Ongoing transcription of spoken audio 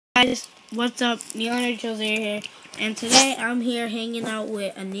Guys, what's up? Neon Rachel's here, and today I'm here hanging out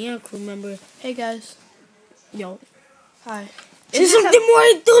with a Neon crew member. Hey guys. Yo. Hi. Say something more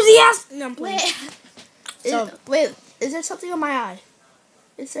enthusiastic. No, I'm playing. Wait, is there something on my eye?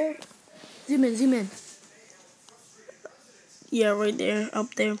 Is there? Zoom in. Yeah, right there,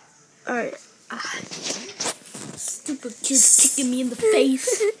 up there. Alright. Stupid kid's kicking me in the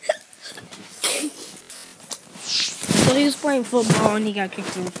face. So he was playing football and he got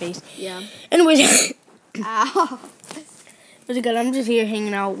kicked in the face. Yeah. Anyways. Ow. What's good? I'm just here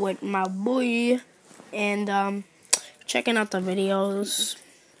hanging out with my boy and checking out the videos.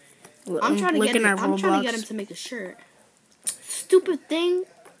 I'm trying to get him to make a shirt. Stupid thing.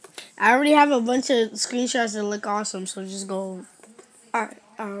 I already have a bunch of screenshots that look awesome, so just go. Alright,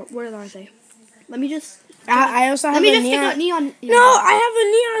 where are they? Let me just. I also have Let me a just neon. stick a neon. No, I have a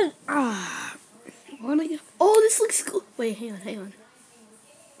neon. Ah. Oh, this looks cool. Wait, hang on.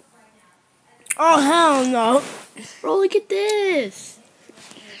 Oh, hell no. Bro, look at this.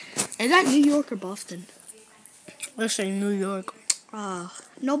 Is that New York or Boston? Let's say New York.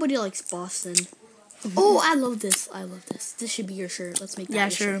 Nobody likes Boston. Oh, I love this. This should be your shirt. Let's make that your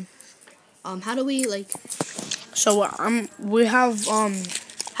sure. shirt. How do we, like... So, we have,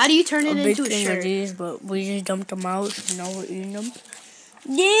 how do you turn it into a thing shirt? of these, but we just dumped them out, so now we're eating them.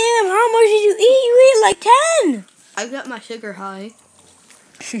 Damn, how much did you eat? You ate like 10! I got my sugar high.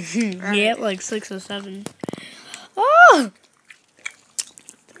 Yeah, like 6 or 7. Oh!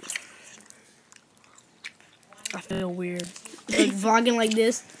 I feel weird. Like, vlogging like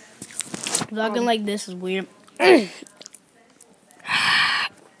this. Vlogging like this is weird. Damn,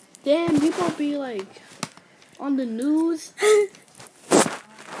 people be like on the news.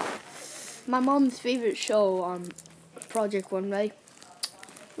 My mom's favorite show, Project One, right?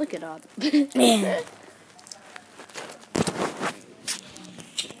 Look it up. Man.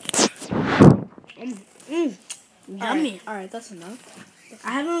 Yummy. Alright, that's enough.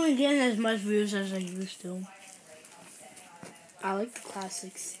 I haven't been getting as much views as I used to. I like the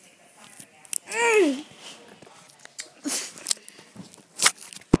classics.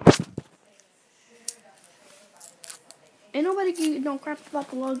 Ain't nobody give no crap about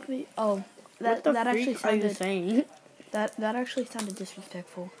the log video. Oh, that actually sounded. Saying? That actually sounded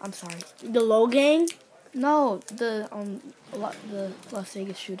disrespectful. I'm sorry. The Low Gang? No, the Las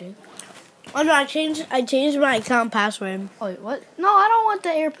Vegas shooting. Oh no, I changed my account password. Oh wait, what? No, I don't want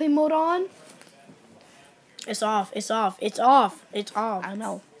the airplane mode on. It's off. I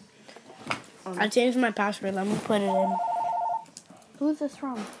know. I changed my password. Let me put it in. Who's this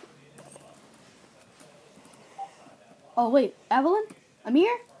from? Oh wait, Evelyn?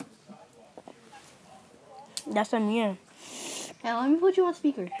 Amir? That's Amir. Hey, let me put you on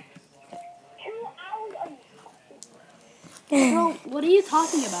speaker. Bro, what are you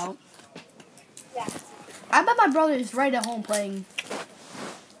talking about? Yeah. I bet my brother is right at home playing.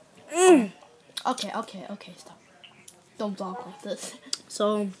 Okay, stop. Don't talk like this.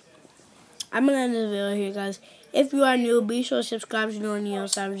 So, I'm gonna end the video here, guys. If you are new, be sure to subscribe to Neon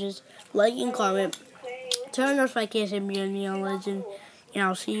Savages, like and comment, turn on notifications, be a Neon Legend, and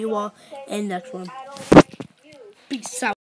I'll see you all in the next one. Peace out.